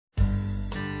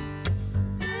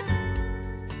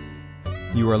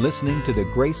You are listening to the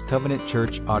Grace Covenant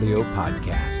Church audio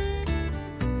podcast.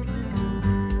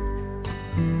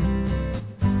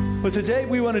 Well, today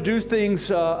we want to do things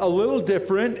a little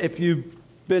different. If you've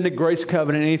been to Grace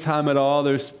Covenant any time at all,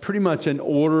 there's pretty much an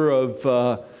order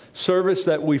of service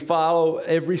that we follow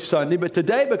every Sunday. But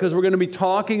today, because we're going to be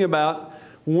talking about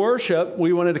worship,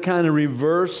 we wanted to kind of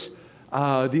reverse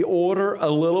the order a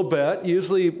little bit.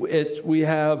 Usually we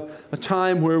have a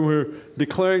time where we're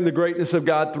declaring the greatness of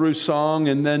God through song,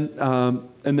 and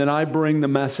then I bring the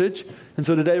message. And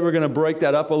so today we're going to break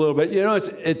that up a little bit. You know,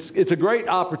 it's a great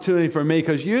opportunity for me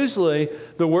because usually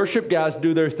the worship guys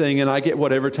do their thing and I get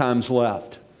whatever time's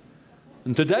left.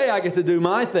 And today I get to do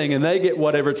my thing and they get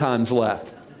whatever time's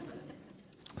left.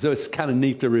 So it's kind of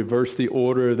neat to reverse the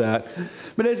order of that.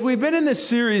 But as we've been in this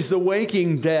series, The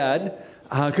Waking Dead,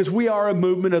 because we are a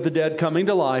movement of the dead coming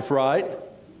to life, right?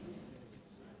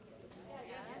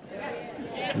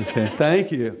 Okay,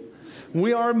 thank you.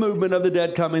 We are a movement of the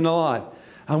dead coming to life.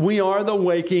 And we are the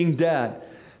waking dead.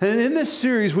 And in this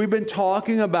series, we've been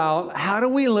talking about how do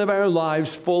we live our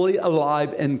lives fully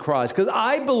alive in Christ. Because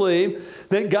I believe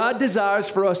that God desires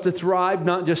for us to thrive,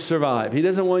 not just survive. He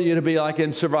doesn't want you to be like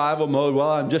in survival mode, well,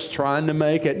 I'm just trying to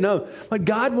make it. No, but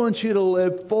God wants you to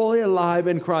live fully alive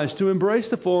in Christ, to embrace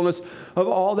the fullness of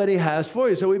all that He has for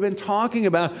you. So we've been talking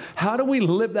about how do we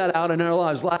live that out in our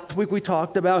lives. Last week we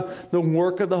talked about the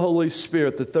work of the Holy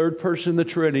Spirit, the third person of the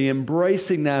Trinity,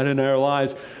 embracing that in our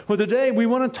lives. Well, today we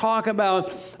want to talk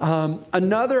about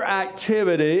another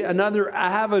activity, another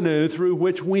avenue through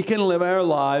which we can live our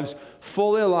lives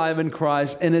fully alive in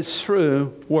Christ, and it's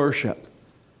through worship.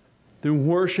 Through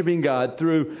worshiping God,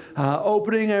 through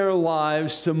opening our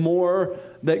lives to more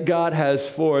that God has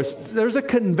for us. There's a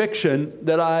conviction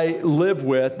that I live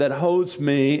with that holds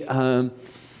me,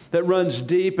 that runs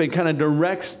deep and kind of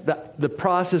directs the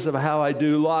process of how I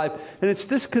do life. And it's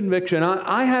this conviction.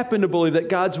 I happen to believe that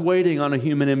God's waiting on a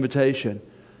human invitation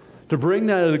to bring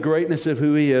that to the greatness of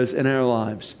who He is in our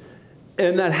lives.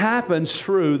 And that happens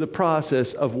through the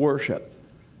process of worship.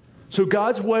 So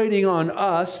God's waiting on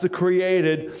us, the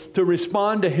created, to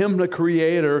respond to Him, the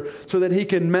Creator, so that He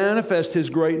can manifest His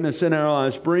greatness in our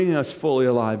lives, bringing us fully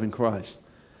alive in Christ.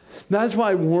 That's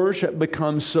why worship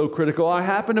becomes so critical. I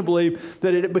happen to believe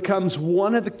that it becomes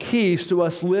one of the keys to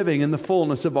us living in the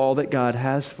fullness of all that God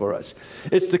has for us.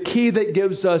 It's the key that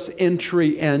gives us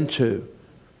entry into.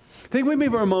 Think with me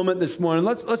for a moment this morning.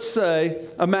 Let's say,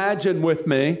 imagine with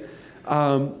me,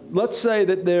 let's say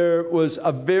that there was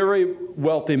a very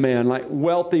wealthy man, like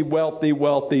wealthy,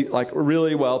 like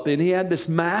really wealthy, and he had this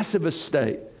massive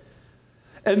estate.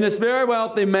 And this very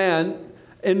wealthy man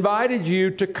invited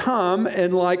you to come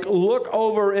and look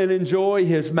over and enjoy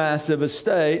his massive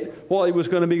estate while he was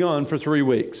going to be gone for 3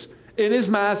 weeks. In his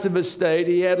massive estate,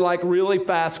 he had really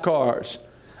fast cars,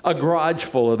 a garage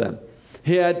full of them.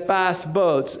 He had fast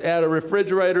boats, had a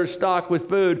refrigerator stocked with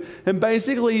food. And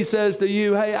basically he says to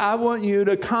you, hey, I want you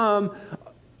to come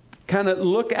kind of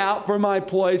look out for my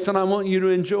place, and I want you to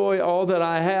enjoy all that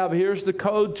I have. Here's the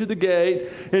code to the gate,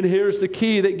 and here's the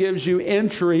key that gives you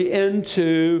entry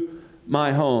into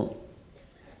my home.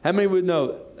 How many would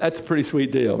know that's a pretty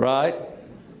sweet deal, right?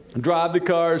 Drive the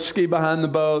cars, ski behind the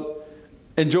boat,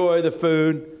 enjoy the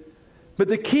food. But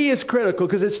the key is critical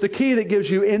because it's the key that gives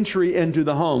you entry into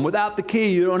the home. Without the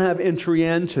key, you don't have entry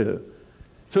into.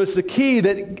 So it's the key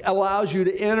that allows you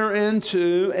to enter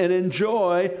into and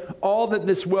enjoy all that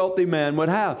this wealthy man would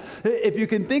have. If you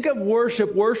can think of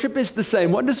worship, worship is the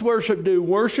same. What does worship do?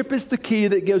 Worship is the key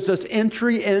that gives us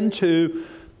entry into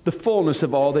the fullness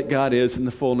of all that God is and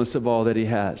the fullness of all that He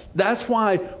has. That's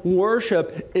why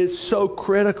worship is so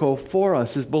critical for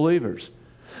us as believers.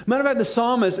 Matter of fact, the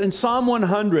psalmist in Psalm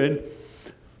 100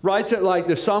 writes it like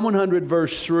this. Psalm 100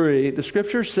 verse 3, the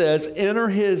scripture says, enter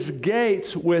His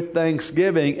gates with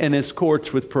thanksgiving and His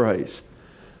courts with praise.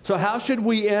 So how should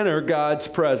we enter God's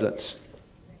presence?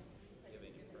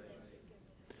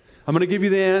 I'm going to give you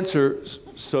the answer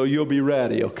so you'll be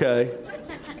ready, okay?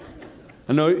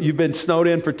 I know you've been snowed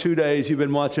in for 2 days. You've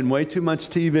been watching way too much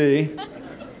TV.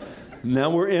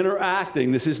 Now we're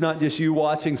interacting. This is not just you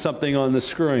watching something on the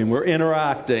screen. We're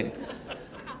interacting.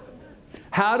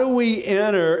 How do we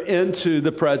enter into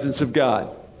the presence of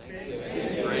God?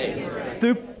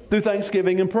 Through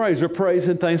thanksgiving and praise, or praise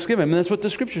and thanksgiving. And that's what the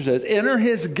scripture says. Enter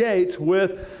His gates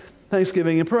with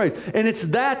thanksgiving and praise. And it's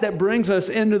that brings us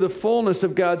into the fullness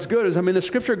of God's goodness. I mean, the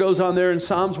scripture goes on there in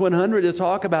Psalms 100 to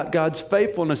talk about God's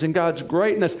faithfulness and God's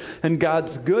greatness and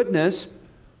God's goodness.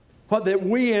 What that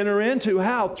we enter into,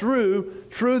 how? Through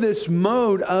this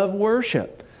mode of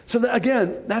worship. So that,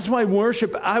 again, that's why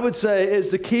worship, I would say, is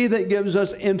the key that gives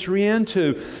us entry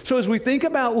into. So as we think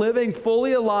about living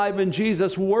fully alive in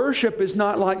Jesus, worship is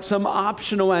not like some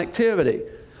optional activity.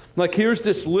 Like, here's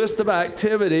this list of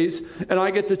activities, and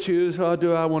I get to choose,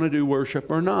 do I want to do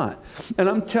worship or not? And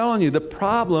I'm telling you, the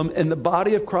problem in the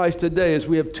body of Christ today is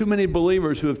we have too many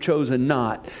believers who have chosen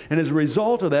not. And as a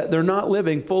result of that, they're not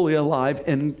living fully alive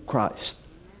in Christ.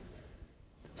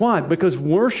 Why? Because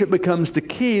worship becomes the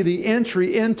key, the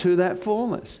entry into that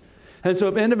fullness. And so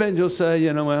if individuals say,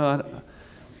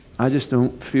 I just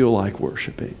don't feel like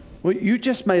worshiping. Well, you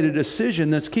just made a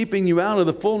decision that's keeping you out of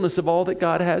the fullness of all that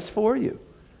God has for you.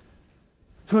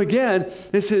 So again,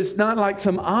 this is not like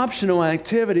some optional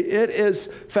activity. It is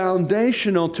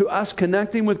foundational to us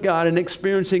connecting with God and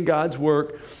experiencing God's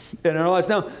work in our lives.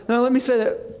 Now let me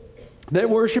say that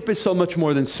worship is so much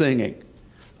more than singing.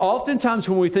 Oftentimes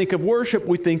when we think of worship,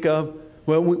 we think of,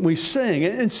 we sing.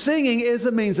 And singing is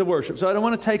a means of worship. So I don't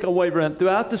want to take away from it.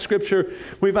 Throughout the Scripture,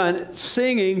 we find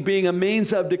singing being a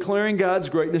means of declaring God's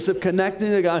greatness, of connecting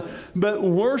to God. But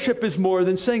worship is more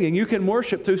than singing. You can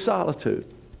worship through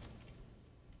solitude.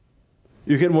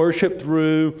 You can worship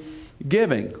through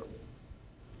giving.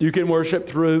 You can worship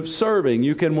through serving.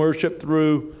 You can worship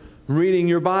through reading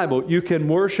your Bible. You can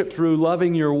worship through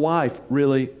loving your wife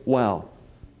really well.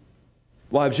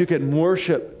 Wives, you can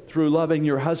worship through loving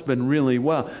your husband really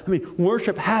well. I mean,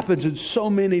 worship happens in so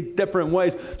many different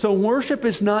ways. So worship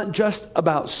is not just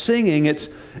about singing.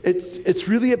 It's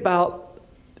really about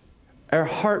our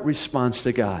heart response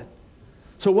to God.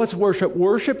 So what's worship?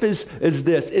 Worship is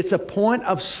this. It's a point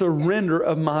of surrender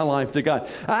of my life to God.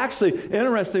 Actually,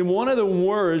 interesting, one of the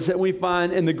words that we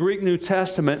find in the Greek New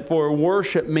Testament for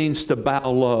worship means to bow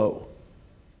low.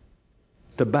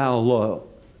 To bow low.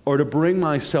 Or to bring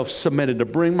myself submitted, to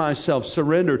bring myself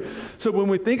surrendered. So when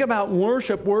we think about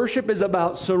worship, worship is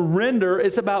about surrender.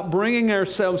 It's about bringing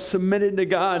ourselves submitted to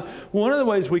God. One of the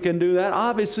ways we can do that,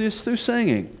 obviously, is through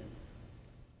singing.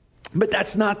 But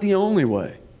that's not the only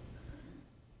way.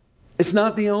 It's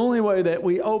not the only way that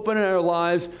we open our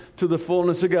lives to the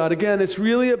fullness of God. Again, it's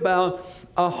really about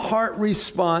a heart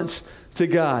response to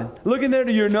God. Looking there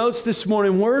to your notes this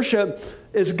morning, worship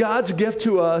is God's gift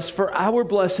to us for our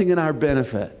blessing and our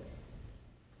benefit.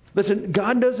 Listen,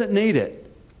 God doesn't need it.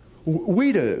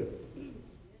 We do.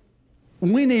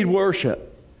 We need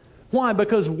worship. Why?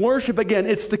 Because worship, again,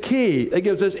 it's the key that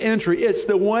gives us entry. It's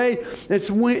the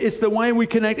way we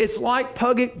connect. It's like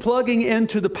plugging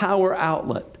into the power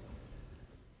outlet.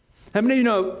 How many of you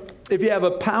know if you have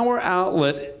a power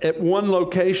outlet at one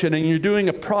location and you're doing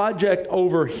a project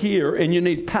over here and you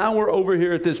need power over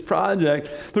here at this project,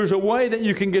 there's a way that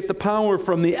you can get the power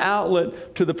from the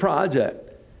outlet to the project.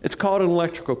 It's called an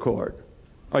electrical cord.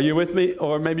 Are you with me?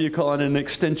 Or maybe you call it an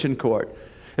extension cord.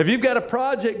 If you've got a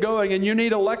project going and you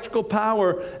need electrical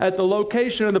power at the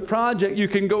location of the project, you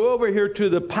can go over here to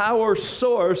the power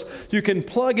source. You can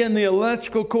plug in the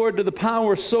electrical cord to the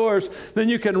power source. Then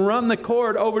you can run the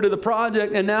cord over to the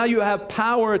project, and now you have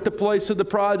power at the place of the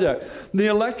project. The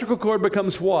electrical cord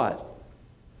becomes what?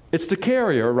 It's the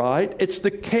carrier, right? It's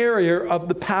the carrier of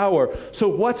the power. So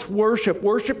what's worship?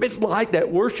 Worship is like that.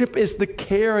 Worship is the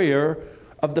carrier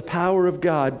of the power of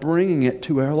God, bringing it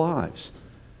to our lives.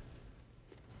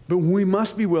 But we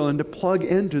must be willing to plug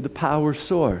into the power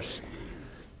source.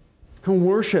 And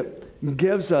worship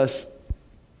gives us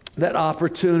that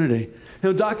opportunity.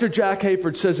 Dr. Jack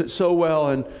Hayford says it so well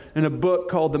in a book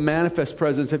called The Manifest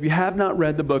Presence. If you have not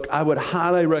read the book, I would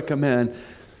highly recommend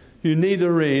you need to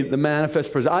read The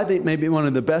Manifest Presence. I think maybe one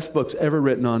of the best books ever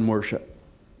written on worship.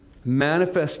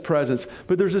 Manifest presence.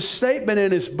 But there's a statement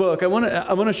in his book I want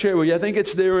to share with you. I think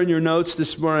it's there in your notes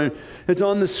this morning. It's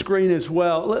on the screen as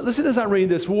well. Listen as I read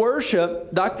this.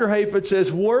 Worship, Dr. Hayford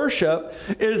says, worship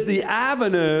is the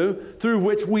avenue through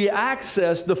which we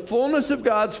access the fullness of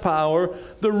God's power,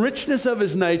 the richness of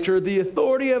His nature, the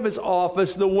authority of His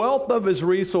office, the wealth of His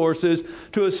resources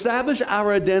to establish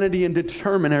our identity and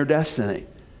determine our destiny.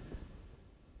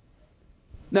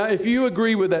 Now, if you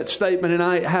agree with that statement, and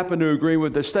I happen to agree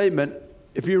with the statement,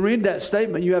 if you read that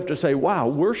statement, you have to say, wow,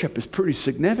 worship is pretty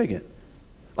significant.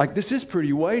 Like, this is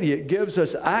pretty weighty. It gives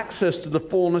us access to the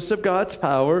fullness of God's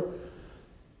power,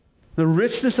 the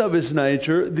richness of His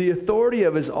nature, the authority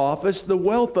of His office, the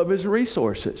wealth of His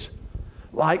resources.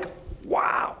 Like,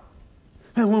 wow.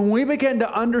 And when we begin to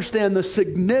understand the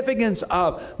significance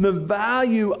of, the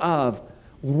value of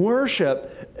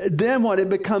worship, then what? It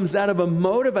becomes that of a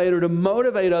motivator to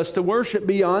motivate us to worship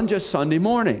beyond just Sunday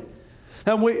morning.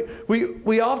 And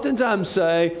we oftentimes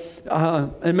say,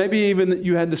 and maybe even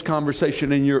you had this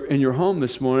conversation in your home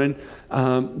this morning.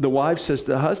 The wife says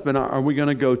to the husband, "Are we going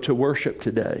to go to worship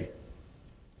today?"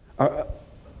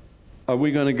 Are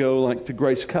we going to go like to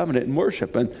Grace Covenant and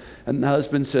worship? And the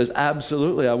husband says,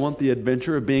 absolutely, I want the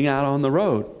adventure of being out on the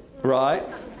road, right?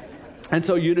 And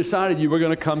so you decided you were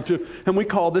going to come to, and we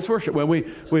called this worship. When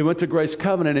we went to Grace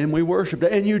Covenant and we worshiped,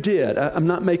 and you did. I'm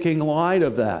not making light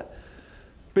of that.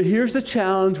 But here's the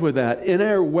challenge with that. In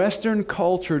our Western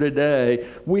culture today,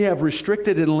 we have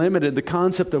restricted and limited the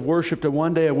concept of worship to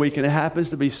one day a week, and it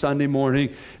happens to be Sunday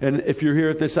morning. And if you're here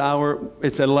at this hour,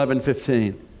 it's at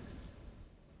 11:15.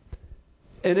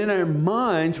 And in our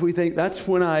minds, we think that's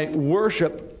when I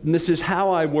worship, and this is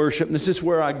how I worship, and this is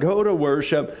where I go to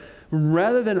worship,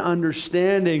 rather than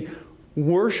understanding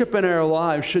worship in our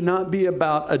lives should not be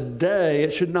about a day,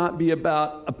 it should not be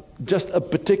about just a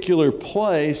particular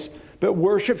place, but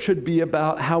worship should be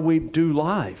about how we do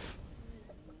life.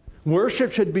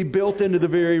 Worship should be built into the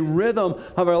very rhythm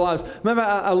of our lives. Remember,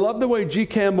 I love the way G.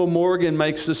 Campbell Morgan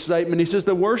makes this statement. He says,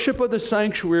 the worship of the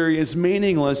sanctuary is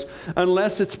meaningless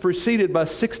unless it's preceded by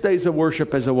 6 days of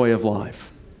worship as a way of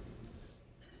life.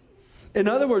 In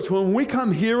other words, when we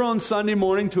come here on Sunday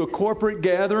morning to a corporate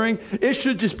gathering, it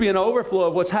should just be an overflow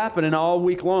of what's happening all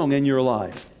week long in your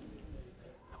life.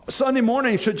 Sunday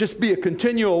morning should just be a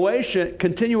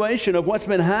continuation of what's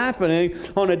been happening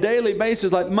on a daily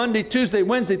basis, like Monday, Tuesday,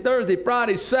 Wednesday, Thursday,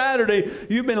 Friday, Saturday.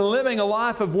 You've been living a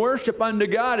life of worship unto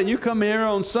God, and you come here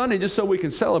on Sunday just so we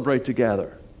can celebrate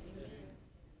together.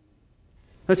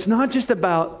 It's not just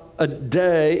about a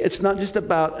day. It's not just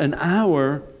about an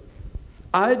hour.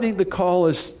 I think the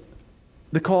call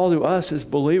to us as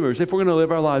believers, if we're going to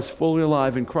live our lives fully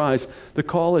alive in Christ, the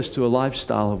call is to a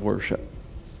lifestyle of worship.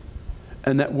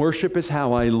 And that worship is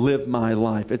how I live my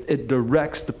life. It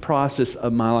directs the process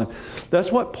of my life.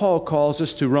 That's what Paul calls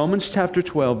us to. Romans chapter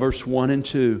 12, verse 1 and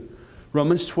 2.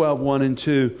 Romans 12, 1 and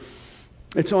 2.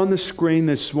 It's on the screen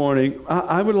this morning.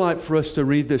 I would like for us to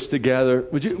read this together.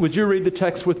 Would you read the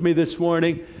text with me this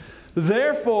morning?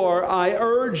 Therefore, I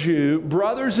urge you,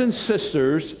 brothers and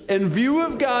sisters, in view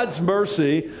of God's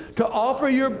mercy, to offer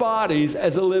your bodies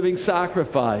as a living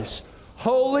sacrifice,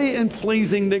 holy and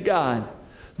pleasing to God.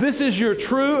 This is your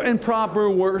true and proper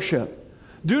worship.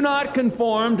 Do not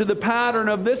conform to the pattern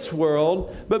of this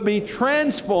world, but be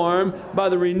transformed by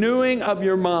the renewing of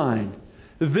your mind.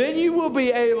 Then you will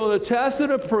be able to test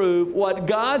and approve what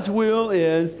God's will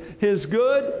is, His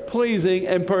good, pleasing,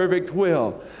 and perfect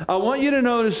will. I want you to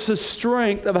notice the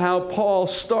strength of how Paul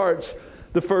starts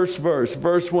the first verse.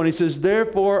 Verse 1, he says,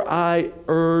 therefore I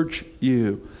urge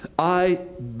you, I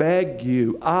beg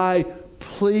you, I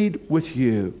plead with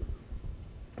you.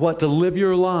 What? To live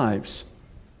your lives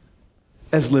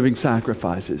as living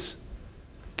sacrifices.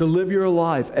 To live your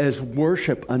life as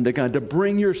worship unto God. To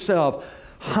bring yourself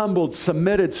humbled,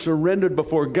 submitted, surrendered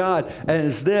before God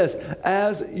as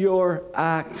your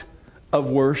act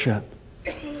of worship.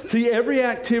 See, every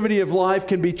activity of life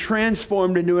can be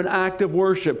transformed into an act of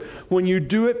worship when you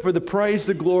do it for the praise,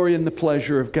 the glory, and the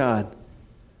pleasure of God.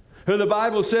 The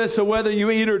Bible says, so whether you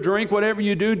eat or drink, whatever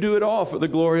you do, do it all for the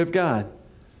glory of God.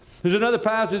 There's another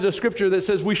passage of Scripture that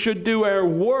says we should do our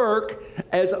work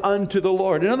as unto the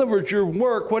Lord. In other words, your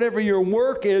work, whatever your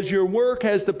work is, your work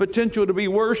has the potential to be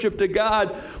worship to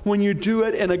God when you do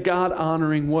it in a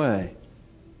God-honoring way.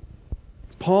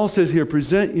 Paul says here,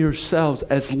 present yourselves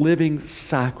as living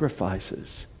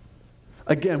sacrifices.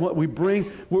 Again, what we're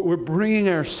bringing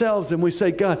ourselves and we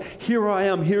say, God, here I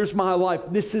am, here's my life,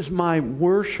 this is my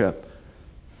worship.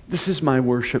 This is my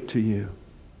worship to you.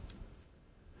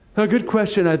 A good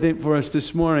question, I think, for us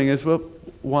this morning is, well,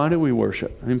 why do we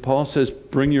worship? I mean, Paul says,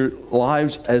 bring your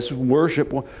lives as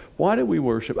worship. Why do we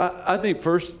worship? I think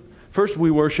first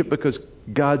we worship because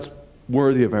God's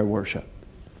worthy of our worship.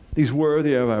 He's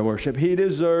worthy of our worship. He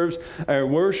deserves our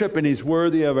worship and He's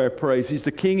worthy of our praise. He's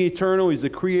the King eternal. He's the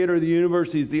creator of the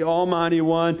universe. He's the Almighty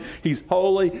One. He's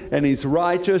holy and He's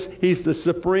righteous. He's the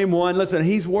Supreme One. Listen,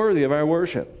 He's worthy of our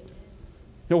worship.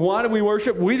 Now, why do we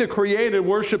worship? We, the created,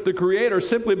 worship the Creator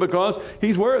simply because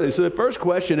He's worthy. So the first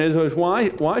question is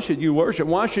why should you worship?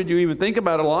 Why should you even think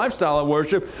about a lifestyle of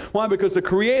worship? Why? Because the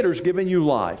Creator's given you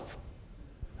life.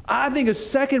 I think a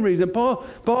second reason,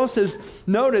 Paul says,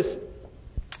 notice,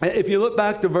 if you look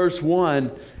back to verse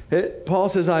 1, Paul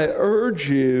says, I urge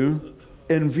you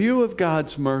in view of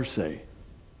God's mercy,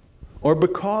 or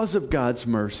because of God's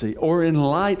mercy, or in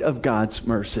light of God's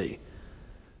mercy.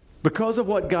 Because of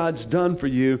what God's done for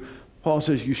you, Paul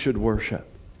says you should worship.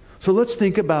 So let's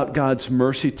think about God's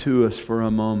mercy to us for a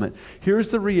moment. Here's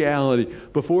the reality.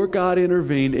 Before God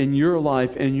intervened in your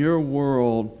life, in your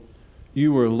world,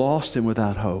 you were lost and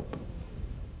without hope.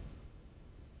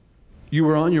 You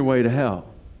were on your way to hell.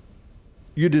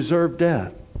 You deserved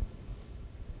death.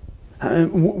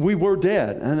 We were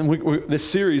dead. And this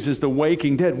series is The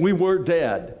Waking Dead. We were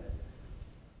dead.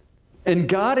 And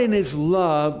God in His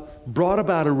love brought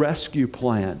about a rescue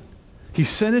plan. He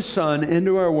sent His Son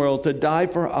into our world to die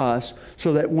for us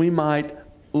so that we might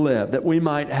live, that we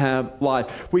might have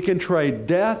life. We can trade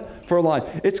death for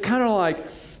life. It's kind of like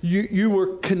you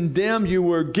were condemned, you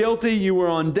were guilty, you were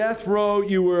on death row,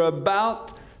 your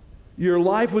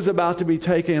life was about to be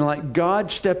taken. Like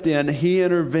God stepped in, He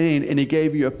intervened, and He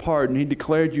gave you a pardon. He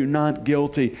declared you not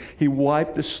guilty. He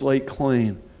wiped the slate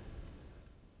clean.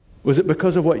 Was it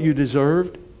because of what you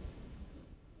deserved?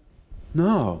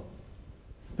 No.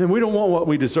 And we don't want what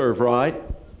we deserve, right?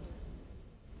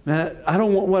 I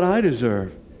don't want what I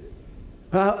deserve.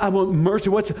 I want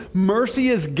mercy. Mercy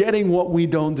is getting what we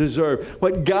don't deserve.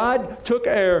 But God took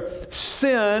our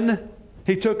sin,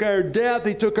 He took our death,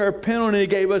 He took our penalty, He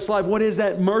gave us life. What is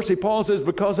that mercy? Paul says,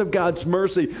 because of God's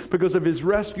mercy, because of His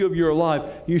rescue of your life,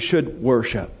 you should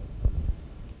worship.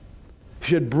 You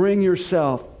should bring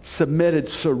yourself submitted,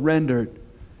 surrendered,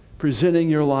 presenting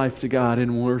your life to God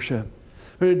in worship.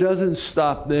 But it doesn't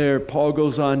stop there. Paul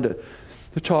goes on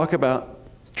to talk about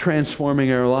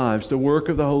transforming our lives, the work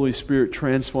of the Holy Spirit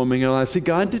transforming our lives. See,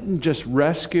 God didn't just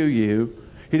rescue you.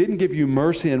 He didn't give you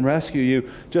mercy and rescue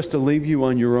you just to leave you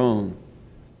on your own.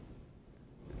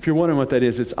 If you're wondering what that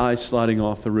is, it's ice sliding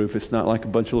off the roof. It's not like a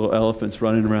bunch of little elephants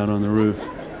running around on the roof.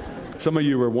 Some of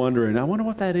you were wondering, I wonder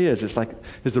what that is. It's like,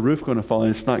 is the roof going to fall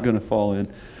in? It's not going to fall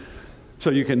in. So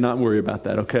you can not worry about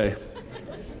that, okay?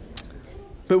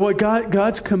 But what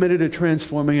God's committed to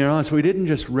transforming our lives. So He didn't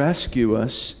just rescue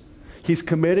us. He's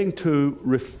committing to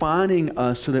refining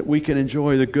us so that we can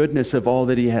enjoy the goodness of all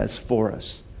that He has for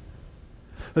us.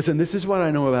 Listen, this is what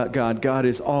I know about God. God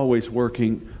is always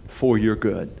working for your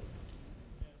good.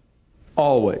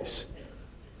 Always.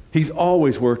 He's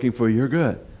always working for your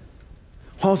good.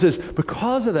 Paul says,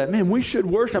 because of that, man, we should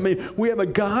worship. I mean, we have a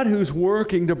God who's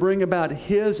working to bring about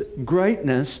His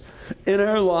greatness in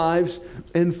our lives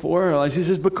and for our lives. He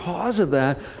says, because of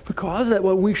that,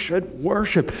 well, we should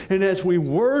worship. And as we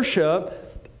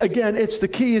worship, again, it's the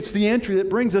key, it's the entry that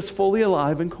brings us fully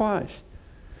alive in Christ.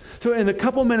 So in the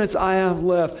couple minutes I have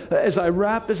left, as I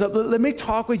wrap this up, let me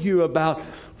talk with you about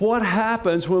what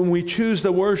happens when we choose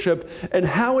to worship and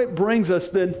how it brings us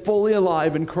then fully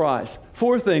alive in Christ.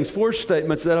 4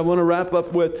 statements that I want to wrap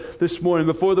up with this morning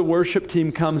before the worship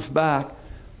team comes back.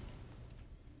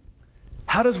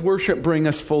 How does worship bring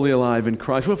us fully alive in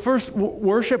Christ? Well, first,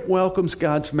 worship welcomes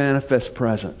God's manifest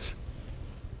presence.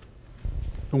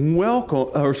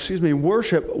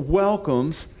 Worship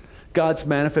welcomes God's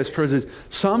manifest presence.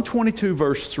 Psalm 22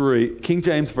 verse 3, King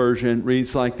James Version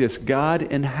reads like this: God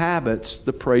inhabits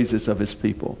the praises of His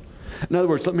people. In other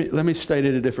words, let me state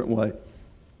it a different way.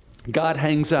 God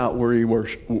hangs out where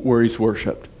He's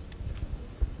worshipped.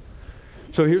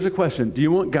 So here's a question. Do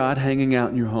you want God hanging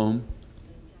out in your home?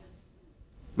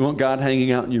 You want God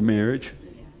hanging out in your marriage?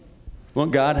 You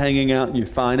want God hanging out in your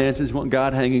finances? You want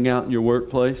God hanging out in your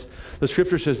workplace? The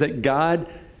Scripture says that God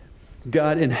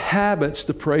inhabits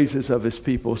the praises of His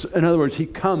people. So in other words, He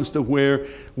comes to where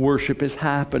worship is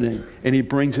happening, and He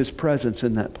brings His presence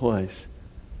in that place.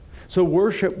 So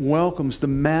worship welcomes the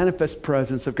manifest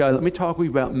presence of God. Let me talk with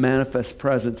you about manifest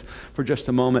presence for just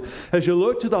a moment. As you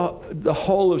look to the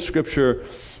whole of Scripture,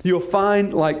 you'll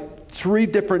find like 3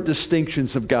 different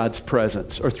distinctions of God's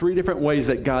presence, or 3 different ways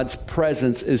that God's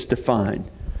presence is defined.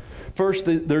 First,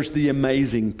 there's the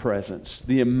amazing presence.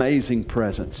 The amazing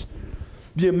presence.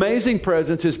 The amazing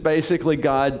presence is basically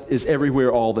God is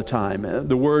everywhere all the time.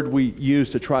 The word we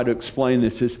use to try to explain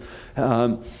this is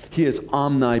He is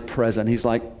omnipresent. He's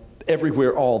like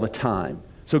everywhere all the time.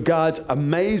 So God's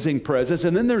amazing presence,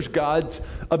 and then there's God's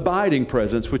abiding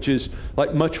presence, which is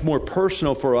like much more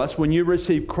personal for us. When you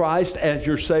receive Christ as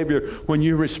your Savior, when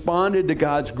you responded to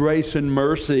God's grace and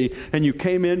mercy, and you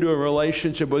came into a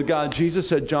relationship with God, Jesus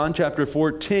said, John chapter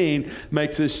 14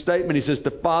 makes this statement. He says,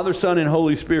 the Father, Son, and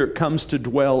Holy Spirit comes to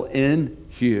dwell in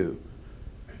you.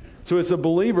 So as a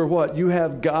believer, what? You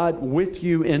have God with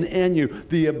you and in you,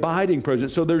 the abiding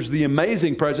presence. So there's the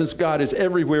amazing presence. God is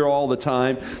everywhere all the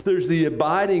time. There's the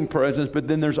abiding presence, but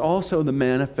then there's also the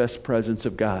manifest presence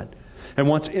of God. And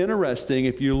what's interesting,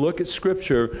 if you look at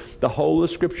Scripture, the whole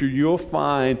of Scripture, you'll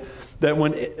find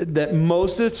that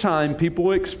most of the time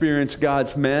people experience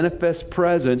God's manifest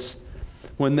presence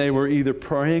when they were either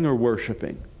praying or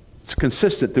worshiping. It's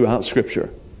consistent throughout Scripture.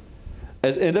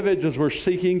 As individuals were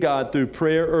seeking God through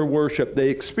prayer or worship,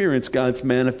 they experienced God's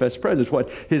manifest presence.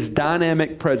 What? His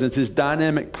dynamic presence, His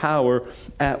dynamic power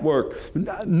at work.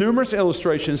 Numerous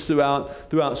illustrations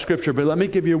throughout Scripture, but let me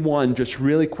give you one just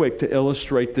really quick to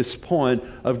illustrate this point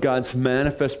of God's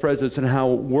manifest presence and how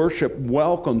worship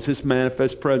welcomes His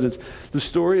manifest presence. The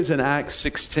story is in Acts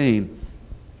 16.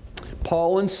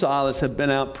 Paul and Silas have been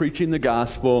out preaching the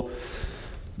gospel.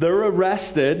 They're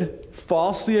arrested,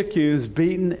 falsely accused,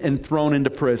 beaten, and thrown into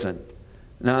prison.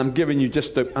 Now, I'm giving you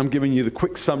the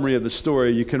quick summary of the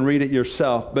story. You can read it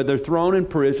yourself. But they're thrown in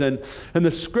prison, and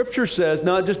the Scripture says,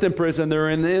 not just in prison, they're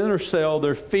in the inner cell.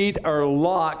 Their feet are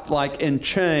locked like in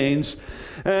chains.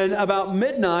 And about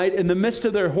midnight, in the midst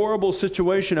of their horrible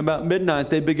situation, about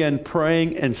midnight, they began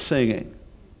praying and singing.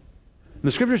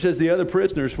 The Scripture says the other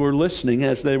prisoners were listening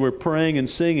as they were praying and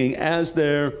singing as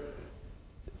they're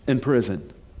in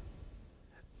prison.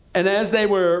 And as they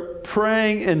were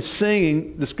praying and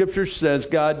singing, the Scripture says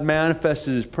God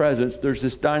manifested His presence. There's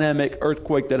this dynamic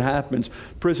earthquake that happens.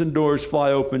 Prison doors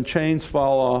fly open, chains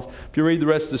fall off. If you read the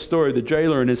rest of the story, the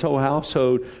jailer and his whole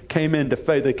household came into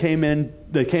faith. They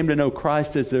came to know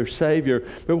Christ as their Savior.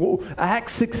 But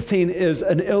Acts 16 is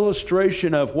an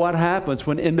illustration of what happens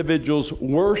when individuals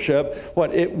worship.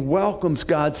 It welcomes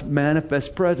God's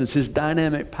manifest presence, His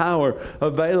dynamic power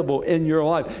available in your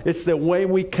life. It's the way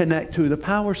we connect to the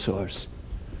power source.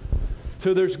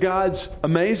 So there's God's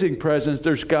amazing presence,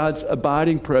 there's God's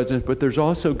abiding presence, but there's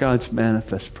also God's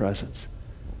manifest presence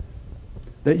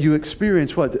that you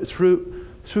experience through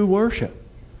worship,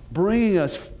 bringing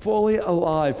us fully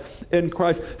alive in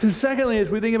Christ. And secondly, as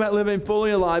we think about living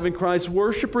fully alive in Christ,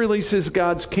 worship releases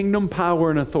God's kingdom power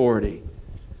and authority.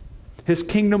 His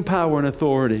kingdom power and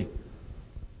authority.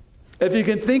 If you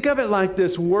can think of it like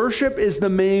this, worship is the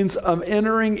means of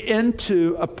entering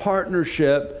into a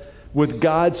partnership with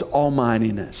God's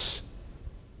almightiness.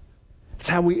 It's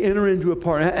how we enter into a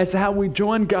partnership. It's how we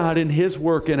join God in His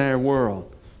work in our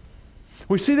world.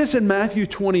 We see this in Matthew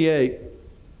 28,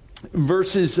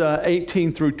 verses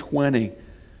 18 through 20.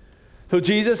 So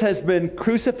Jesus has been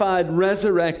crucified,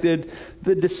 resurrected.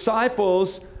 The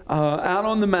disciples out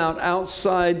on the mount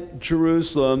outside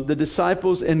Jerusalem, the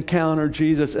disciples encounter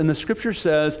Jesus. And the Scripture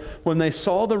says, when they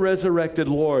saw the resurrected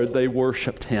Lord, they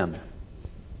worshiped Him.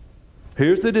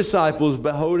 Here's the disciples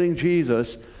beholding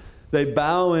Jesus. They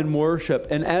bow in worship.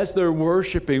 And as they're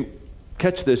worshiping,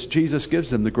 catch this, Jesus gives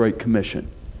them the Great Commission.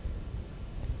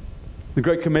 The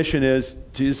Great Commission is,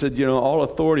 Jesus said, all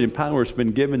authority and power has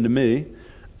been given to me.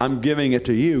 I'm giving it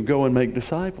to you. Go and make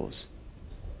disciples.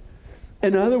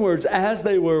 In other words, as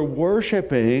they were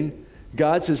worshiping,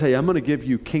 God says, hey, I'm going to give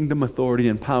you kingdom authority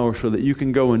and power so that you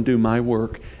can go and do my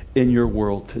work in your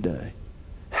world today.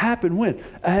 Happened when?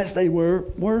 As they were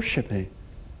worshiping.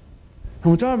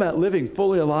 And we're talking about living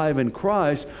fully alive in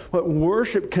Christ. What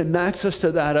worship connects us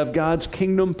to that of God's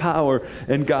kingdom power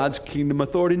and God's kingdom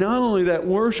authority. Not only that,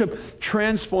 worship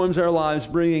transforms our lives,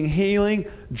 bringing healing,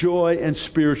 joy, and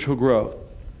spiritual growth.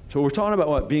 So we're talking about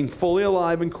what? Being fully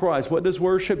alive in Christ. What does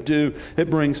worship do? It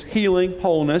brings healing,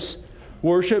 wholeness.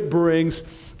 Worship brings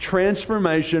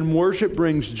transformation. Worship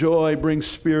brings joy, brings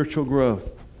spiritual growth.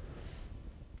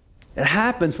 It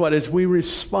happens as we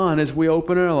respond, as we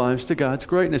open our lives to God's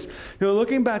greatness.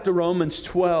 Looking back to Romans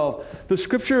 12, the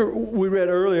Scripture we read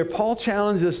earlier, Paul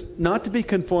challenges us not to be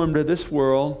conformed to this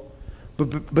world,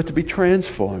 but to be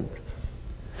transformed.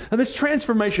 And this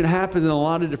transformation happens in a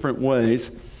lot of different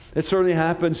ways. It certainly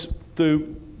happens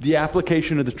through the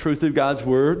application of the truth of God's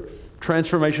Word.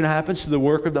 Transformation happens through the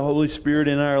work of the Holy Spirit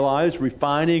in our lives,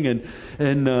 refining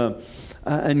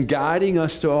and guiding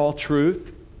us to all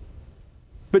truth.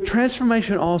 But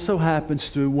transformation also happens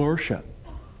through worship.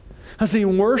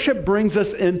 Worship brings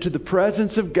us into the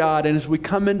presence of God, and as we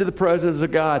come into the presence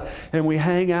of God and we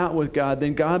hang out with God,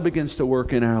 then God begins to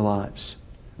work in our lives.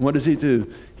 And what does He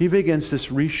do? He begins this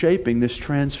reshaping, this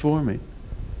transforming.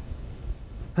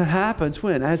 That happens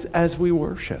when? As we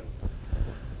worship.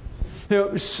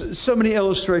 So many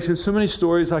illustrations, so many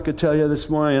stories I could tell you this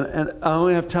morning, and I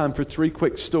only have time for 3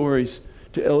 quick stories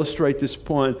to illustrate this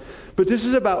point. But this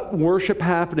is about worship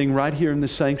happening right here in the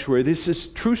sanctuary. This is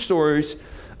true stories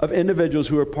of individuals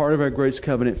who are part of our Grace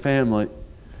Covenant family.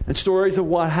 And stories of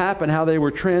what happened, how they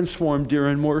were transformed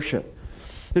during worship.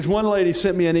 There's one lady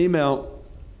sent me an email,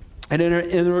 and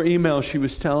in her email she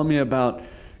was telling me about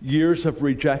years of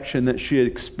rejection that she had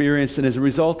experienced. And as a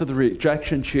result of the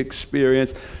rejection she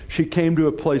experienced, she came to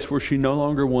a place where she no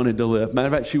longer wanted to live. Matter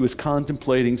of fact, she was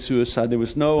contemplating suicide. There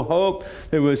was no hope.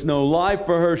 There was no life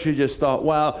for her. She just thought,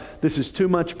 wow, this is too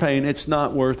much pain. It's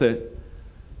not worth it.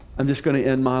 I'm just going to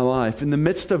end my life. In the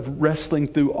midst of wrestling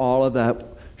through all of that,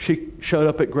 She showed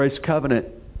up at Grace Covenant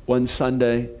one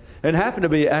Sunday. It happened to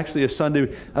be actually a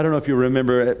Sunday. I don't know if you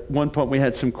remember, at one point we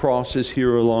had some crosses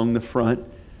here along the front.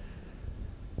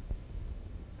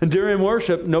 And during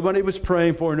worship, nobody was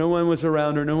praying for her. No one was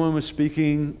around her. No one was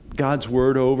speaking God's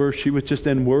word over her. She was just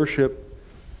in worship.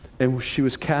 And she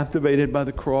was captivated by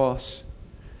the cross.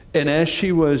 And as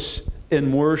she was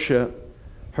in worship,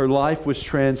 her life was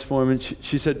transformed. And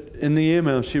she said, in the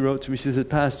email she wrote to me, she said,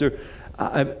 Pastor,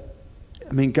 I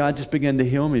mean, God just began to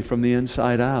heal me from the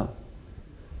inside out.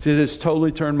 She said, it's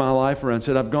totally turned my life around. She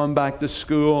said, I've gone back to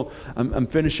school. I'm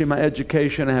finishing my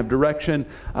education. I have direction.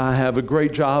 I have a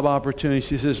great job opportunity.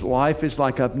 She says, life is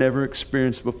like I've never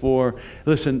experienced before.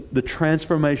 Listen, the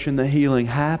transformation, the healing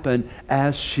happened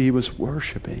as she was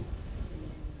worshiping.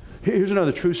 Here's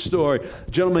another true story.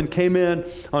 A gentleman came in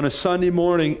on a Sunday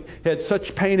morning, had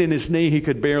such pain in his knee he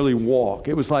could barely walk.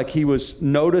 It was like he was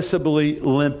noticeably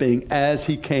limping as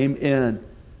he came in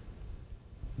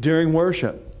during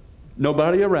worship.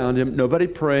 Nobody around him, nobody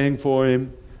praying for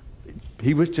him.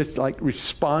 He was just like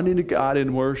responding to God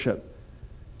in worship.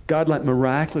 God like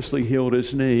miraculously healed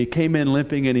his knee. He came in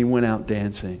limping and he went out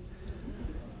dancing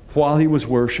while he was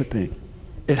worshiping.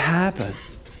 It happened.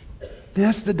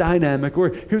 That's the dynamic.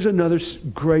 Here's another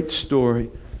great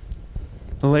story.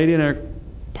 A lady in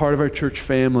part of our church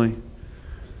family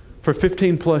for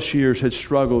 15 plus years had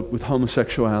struggled with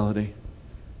homosexuality.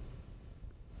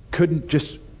 Couldn't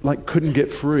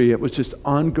get free. It was just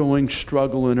ongoing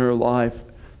struggle in her life,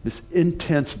 this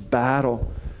intense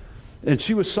battle. And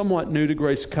she was somewhat new to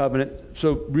Grace Covenant,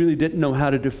 so really didn't know how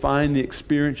to define the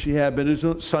experience she had. But it was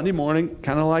a Sunday morning,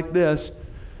 kind of like this.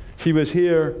 She was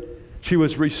here. She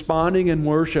was responding in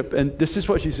worship. And this is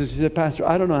what she said. She said, Pastor,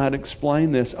 I don't know how to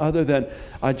explain this other than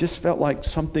I just felt like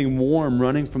something warm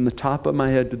running from the top of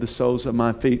my head to the soles of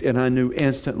my feet. And I knew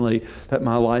instantly that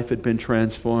my life had been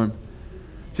transformed.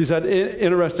 She said,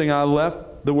 interesting, I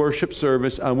left the worship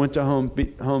service. I went to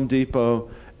Home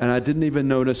Depot, and I didn't even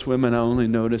notice women. I only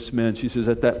noticed men. She says,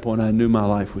 at that point, I knew my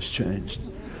life was changed.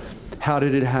 How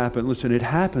did it happen? Listen, it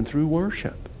happened through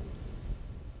worship.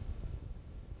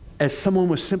 As someone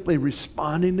was simply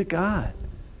responding to God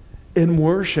in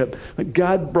worship,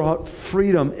 God brought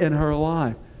freedom in her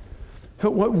life.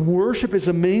 What worship is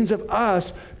a means of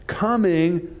us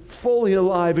coming fully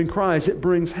alive in Christ. It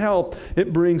brings help.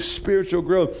 It brings spiritual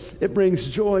growth. It brings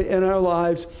joy in our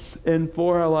lives and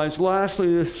for our lives.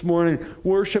 Lastly, this morning,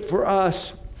 worship for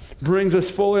us brings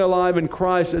us fully alive in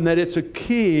Christ, and that it's a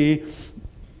key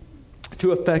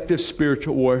to effective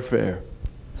spiritual warfare.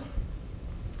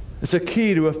 It's a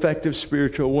key to effective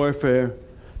spiritual warfare.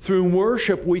 Through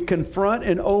worship, we confront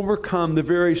and overcome the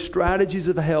very strategies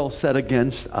of hell set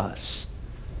against us.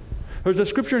 There's a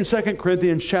scripture in 2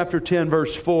 Corinthians chapter 10,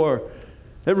 verse 4.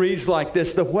 It reads like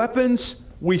this: the weapons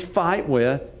we fight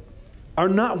with are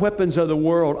not weapons of the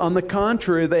world. On the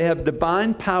contrary, they have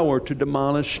divine power to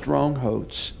demolish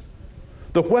strongholds.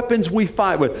 The weapons we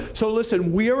fight with. So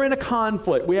listen, we are in a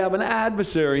conflict. We have an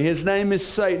adversary. His name is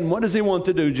Satan. What does he want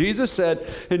to do? Jesus said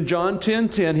in John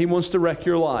 10:10, he wants to wreck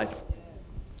your life.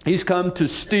 He's come to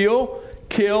steal,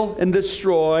 kill, and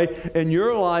destroy in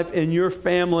your life, in your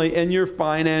family, in your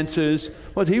finances.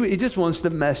 Well, he just wants to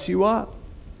mess you up.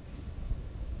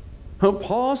 Well,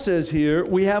 Paul says here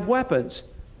we have weapons.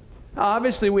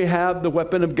 Obviously, we have the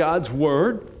weapon of God's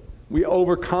Word. We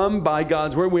overcome by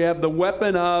God's Word. We have the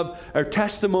weapon of our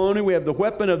testimony. We have the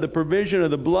weapon of the provision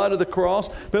of the blood of the cross.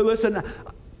 But listen,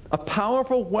 a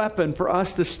powerful weapon for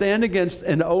us to stand against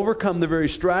and overcome the very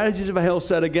strategies of hell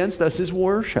set against us is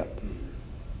worship.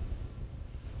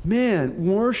 Man,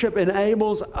 worship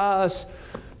enables us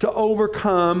to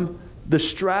overcome the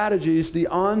strategies, the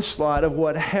onslaught of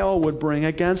what hell would bring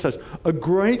against us. A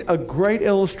great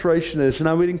illustration of this, and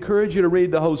I would encourage you to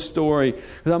read the whole story,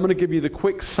 because I'm going to give you the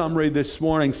quick summary this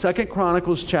morning. 2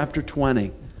 Chronicles chapter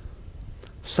 20.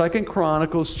 2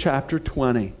 Chronicles chapter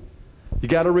 20. You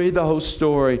got to read the whole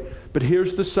story, but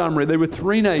here's the summary. There were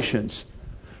three nations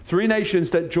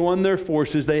that joined their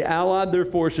forces. They allied their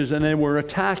forces, and they were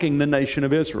attacking the nation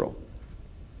of Israel.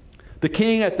 The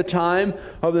king at the time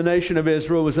of the nation of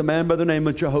Israel was a man by the name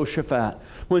of Jehoshaphat.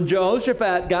 When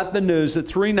Jehoshaphat got the news that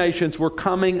three nations were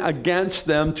coming against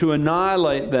them to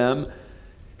annihilate them,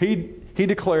 he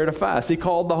declared a fast. He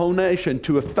called the whole nation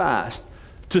to a fast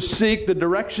to seek the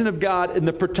direction of God and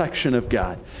the protection of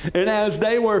God. And as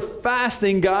they were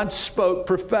fasting, God spoke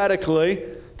prophetically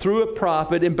through a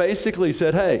prophet and basically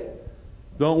said, hey,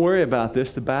 don't worry about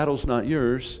this. The battle's not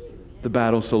yours. The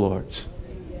battle's the Lord's.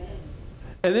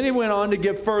 And then he went on to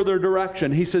give further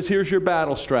direction. He says, here's your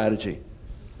battle strategy.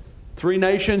 Three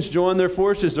nations join their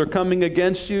forces. They're coming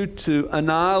against you to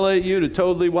annihilate you, to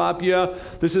totally wipe you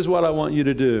out. This is what I want you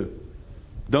to do.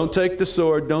 Don't take the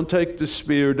sword. Don't take the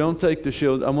spear. Don't take the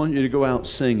shield. I want you to go out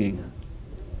singing.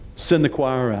 Send the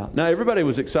choir out. Now, everybody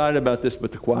was excited about this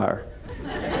but the choir.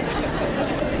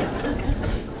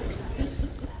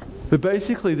 But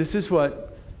basically, this is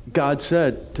what God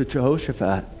said to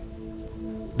Jehoshaphat.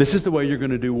 This is the way you're going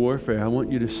to do warfare. I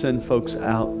want you to send folks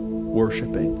out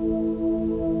worshiping.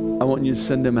 I want you to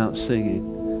send them out singing.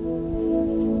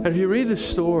 And if you read the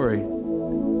story,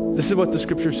 this is what the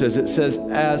scripture says. It says,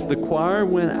 as the choir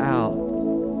went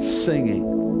out singing,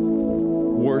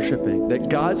 worshiping, that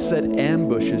God set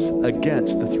ambushes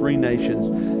against the three nations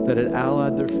that had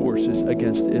allied their forces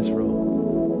against Israel.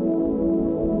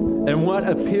 And what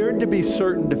appeared to be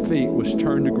certain defeat was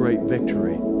turned to great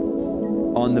victory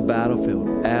on the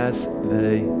battlefield as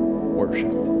they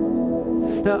worshiped.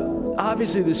 Now,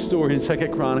 obviously this story in 2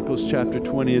 Chronicles chapter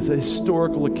 20 is a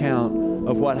historical account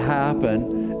of what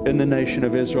happened in the nation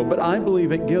of Israel. But I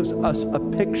believe it gives us a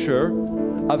picture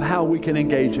of how we can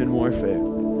engage in warfare.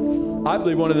 I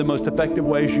believe one of the most effective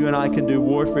ways you and I can do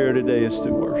warfare today is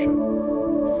through worship.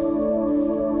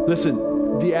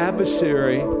 Listen, the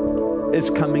adversary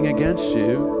is coming against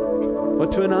you,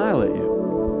 but to annihilate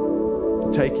you,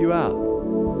 to take you out,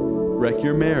 wreck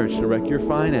your marriage, to wreck your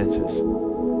finances.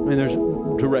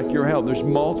 To wreck your health. There's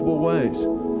multiple ways.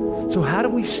 So how do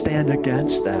we stand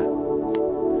against that?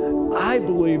 I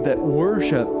believe that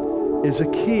worship is a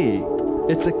key.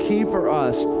 It's a key for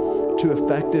us to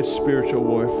effective spiritual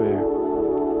warfare.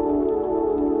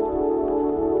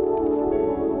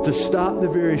 To stop the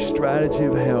very strategy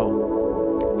of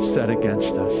hell set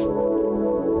against us.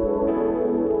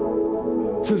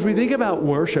 So as we think about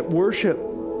worship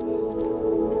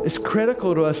is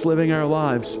critical to us living our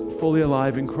lives fully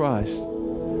alive in Christ.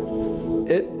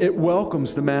 It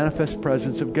welcomes the manifest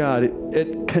presence of God.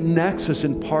 It connects us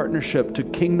in partnership to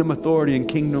kingdom authority and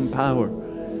kingdom power.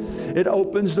 It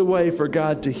opens the way for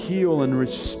God to heal and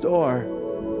restore,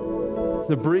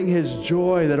 to bring His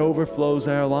joy that overflows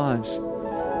our lives.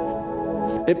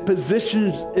 It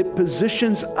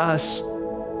positions us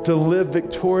to live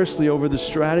victoriously over the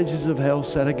strategies of hell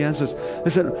set against us.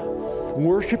 Listen,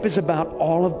 worship is about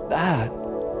all of that.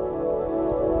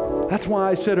 That's why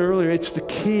I said earlier, it's the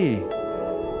key.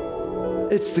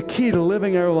 It's the key to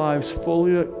living our lives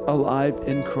fully alive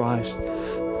in Christ.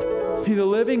 See, the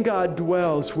living God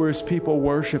dwells where His people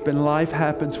worship, and life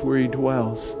happens where He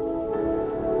dwells.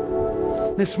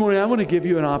 This morning, I want to give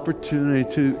you an opportunity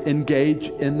to engage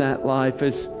in that life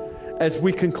as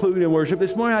we conclude in worship.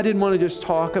 This morning, I didn't want to just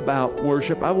talk about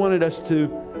worship. I wanted us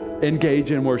to engage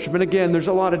in worship. And again, there's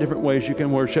a lot of different ways you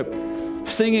can worship.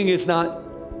 Singing is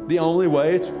not the only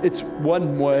way. It's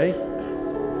one way.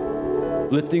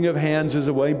 Lifting of hands is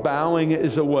a way. Bowing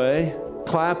is a way.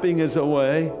 Clapping is a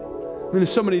way. There's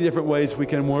so many different ways we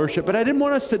can worship. But I didn't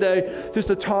want us today just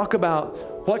to talk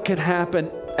about what could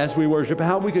happen as we worship,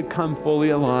 how we could come fully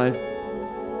alive.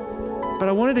 But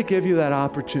I wanted to give you that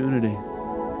opportunity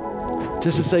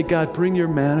just to say, God, bring your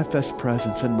manifest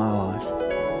presence in my life.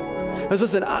 Because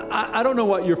listen, I don't know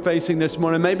what you're facing this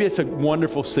morning. Maybe it's a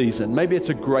wonderful season. Maybe it's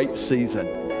a great season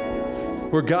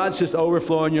where God's just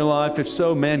overflowing your life. If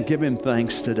so, man, give Him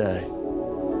thanks today.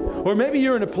 Or maybe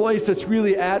you're in a place that's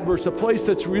really adverse, a place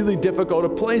that's really difficult, a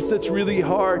place that's really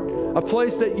hard, a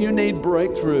place that you need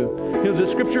breakthrough. There's a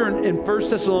scripture in 1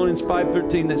 Thessalonians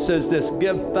 5:13 that says this: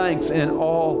 give thanks in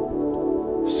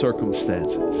all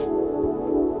circumstances.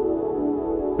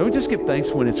 Don't just give thanks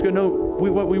when it's good. No, we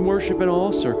worship in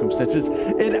all circumstances.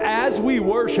 And as we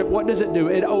worship, what does it do?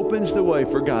 It opens the way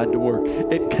for God to work.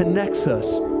 It connects us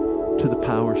to the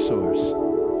power source.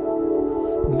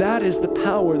 That is the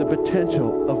power, the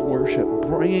potential of worship,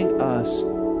 bringing us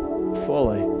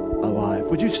fully alive.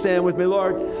 Would you stand with me,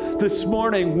 Lord? This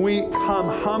morning we come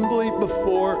humbly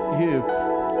before You.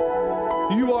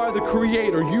 You are the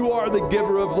Creator. You are the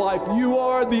giver of life. You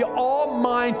are the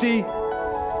Almighty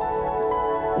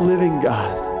living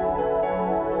God.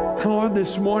 Lord,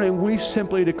 this morning we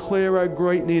simply declare our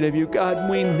great need of You. God,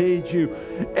 we need You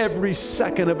every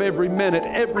second of every minute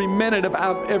of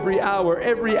every hour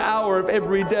of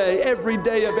every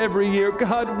day of every year.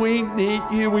 God, we need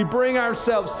You. We bring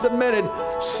ourselves submitted,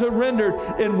 surrendered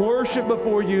in worship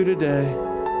before You today.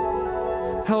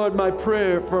 Lord, my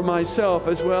prayer for myself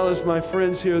as well as my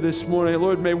friends here this morning,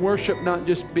 Lord, may worship not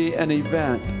just be an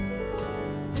event,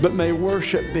 but may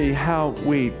worship be how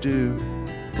we do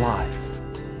life.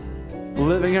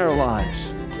 Living our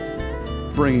lives,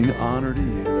 bringing honor to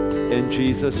You. In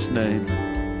Jesus' name,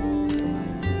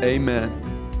 amen.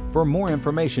 For more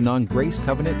information on Grace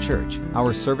Covenant Church,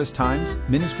 our service times,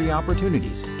 ministry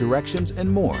opportunities, directions,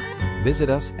 and more, visit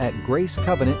us at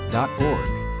gracecovenant.org.